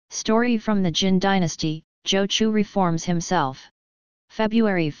Story from the Jin Dynasty, Zhou reforms himself.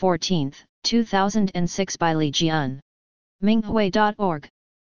 February 14, 2006 by Li Jian. Minghui.org.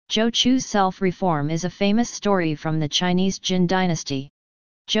 Zhou's self-reform is a famous story from the Chinese Jin Dynasty.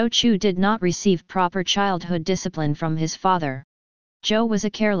 Zhou did not receive proper childhood discipline from his father. Zhou was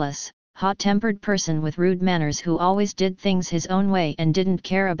a careless, hot-tempered person with rude manners who always did things his own way and didn't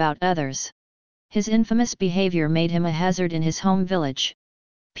care about others. His infamous behavior made him a hazard in his home village.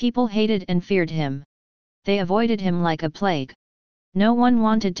 People hated and feared him. They avoided him like a plague. No one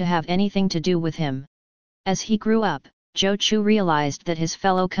wanted to have anything to do with him. As he grew up, Zhou realized that his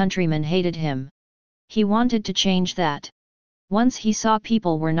fellow countrymen hated him. He wanted to change that. Once he saw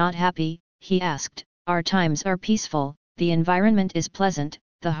people were not happy, he asked, "Our times are peaceful, the environment is pleasant,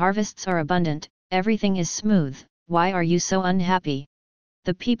 the harvests are abundant, everything is smooth, why are you so unhappy?"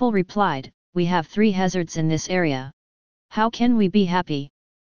 The people replied, "We have 3 hazards in this area. How can we be happy?"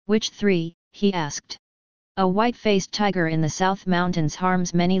 "Which 3?" he asked. "A white-faced tiger in the South Mountains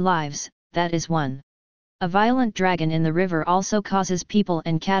harms many lives, that is one. A violent dragon in the river also causes people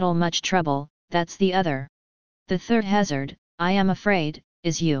and cattle much trouble, that's the other. The 3rd hazard, I am afraid,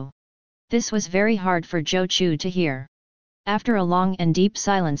 is you." This was very hard for Zhou to hear. After a long and deep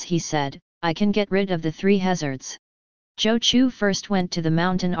silence he said, "I can get rid of the 3 hazards." Zhou first went to the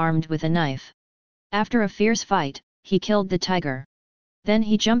mountain armed with a knife. After a fierce fight, he killed the tiger. Then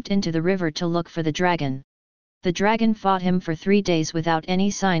he jumped into the river to look for the dragon. The dragon fought him for 3 days without any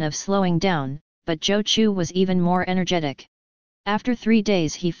sign of slowing down, but Zhou was even more energetic. After 3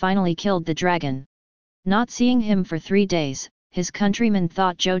 days he finally killed the dragon. Not seeing him for 3 days, his countrymen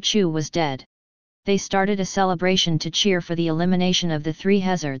thought Zhou was dead. They started a celebration to cheer for the elimination of the 3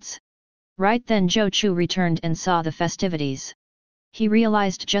 hazards. Right then Zhou returned and saw the festivities. He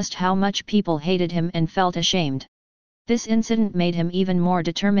realized just how much people hated him and felt ashamed. This incident made him even more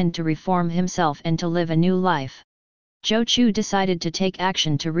determined to reform himself and to live a new life. Zhou decided to take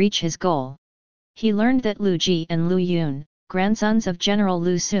action to reach his goal. He learned that Lu Ji and Lu Yun, grandsons of General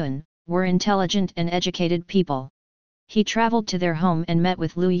Lu Xun, were intelligent and educated people. He traveled to their home and met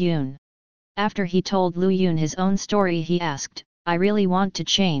with Lu Yun. After he told Lu Yun his own story, he asked, "I really want to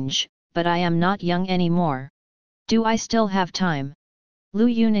change, but I am not young anymore. Do I still have time?" Lu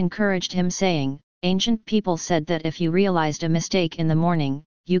Yun encouraged him saying, "Ancient people said that if you realized a mistake in the morning,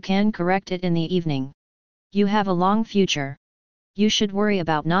 you can correct it in the evening. You have a long future. You should worry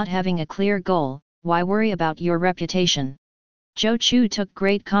about not having a clear goal, why worry about your reputation?" Zhou took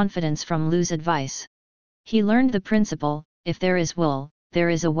great confidence from Lu's advice. He learned the principle, if there is will, there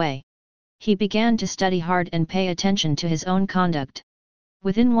is a way. He began to study hard and pay attention to his own conduct.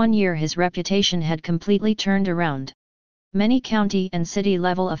 Within 1 year his reputation had completely turned around. Many county and city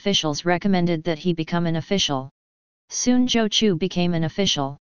level officials recommended that he become an official. Soon Zhou became an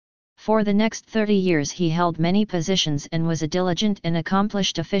official. For the next 30 years he held many positions and was a diligent and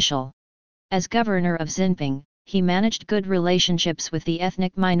accomplished official. As governor of Xinping, he managed good relationships with the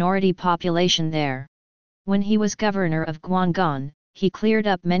ethnic minority population there. When he was governor of Guangdong, he cleared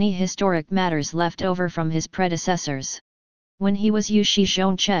up many historic matters left over from his predecessors. When he was Yushi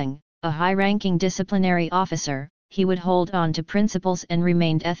Zhongcheng, a high-ranking disciplinary officer, he would hold on to principles and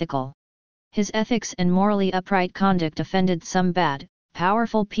remained ethical. His ethics and morally upright conduct offended some bad,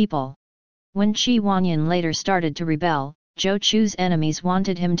 powerful people. When Qi Wanyan later started to rebel, Zhou's enemies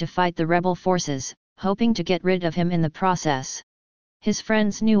wanted him to fight the rebel forces, hoping to get rid of him in the process. His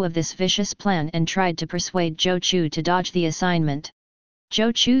friends knew of this vicious plan and tried to persuade Zhou to dodge the assignment.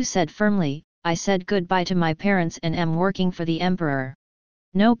 Zhou said firmly, "I said goodbye to my parents and am working for the emperor.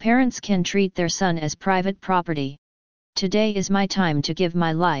 No parents can treat their son as private property. Today is my time to give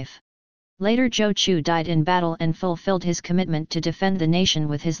my life." Later Zhou died in battle and fulfilled his commitment to defend the nation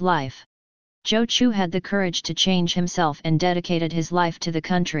with his life. Zhou had the courage to change himself and dedicated his life to the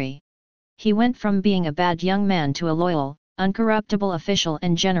country. He went from being a bad young man to a loyal, uncorruptible official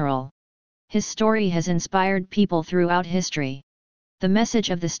and general. His story has inspired people throughout history. The message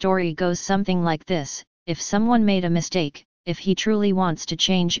of the story goes something like this: if someone made a mistake, if he truly wants to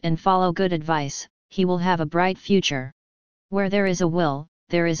change and follow good advice, he will have a bright future. Where there is a will,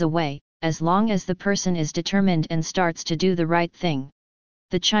 there is a way, as long as the person is determined and starts to do the right thing.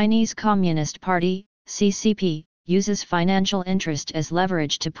 The Chinese Communist Party, CCP, uses financial interest as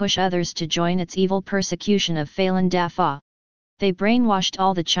leverage to push others to join its evil persecution of Falun Dafa. They brainwashed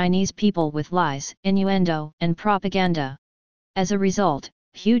all the Chinese people with lies, innuendo, and propaganda. As a result,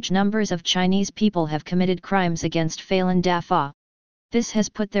 huge numbers of Chinese people have committed crimes against Falun Dafa. This has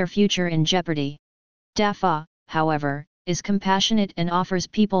put their future in jeopardy. Dafa, however, is compassionate and offers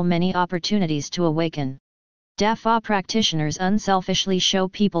people many opportunities to awaken. Dafa practitioners unselfishly show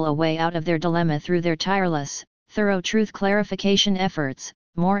people a way out of their dilemma through their tireless, thorough truth clarification efforts.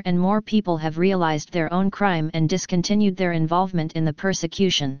 More and more people have realized their own crime and discontinued their involvement in the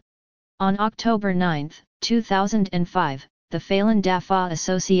persecution. On October 9, 2005, the Falun Dafa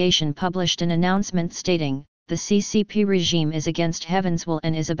Association published an announcement stating, "The CCP regime is against heaven's will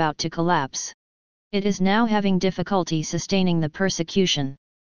and is about to collapse. It is now having difficulty sustaining the persecution.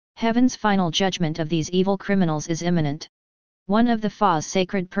 Heaven's final judgment of these evil criminals is imminent." One of the Fa's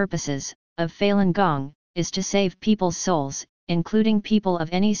sacred purposes, of Falun Gong, is to save people's souls, including people of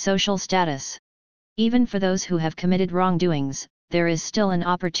any social status. Even for those who have committed wrongdoings, there is still an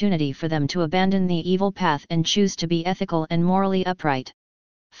opportunity for them to abandon the evil path and choose to be ethical and morally upright.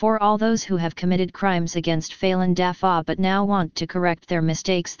 For all those who have committed crimes against Falun Dafa but now want to correct their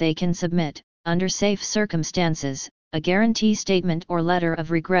mistakes, they can submit, under safe circumstances, a guarantee statement or letter of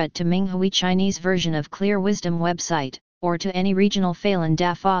regret to Minghui Chinese version of Clear Wisdom website, or to any regional Falun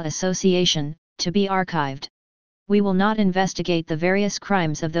Dafa association, to be archived. We will not investigate the various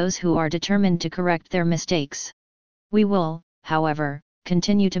crimes of those who are determined to correct their mistakes. We will, however,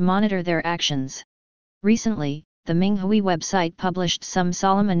 continue to monitor their actions. Recently, the Minghui website published some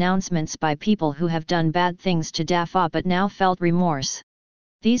solemn announcements by people who have done bad things to Dafa but now felt remorse.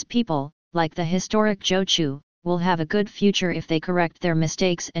 These people, like the historic Zhou, will have a good future if they correct their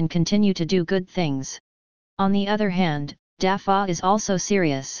mistakes and continue to do good things. On the other hand, Dafa is also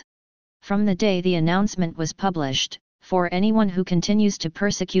serious. From the day the announcement was published, for anyone who continues to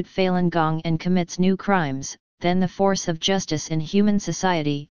persecute Falun Gong and commits new crimes, then the force of justice in human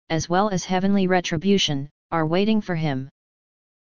society, as well as heavenly retribution, are waiting for him.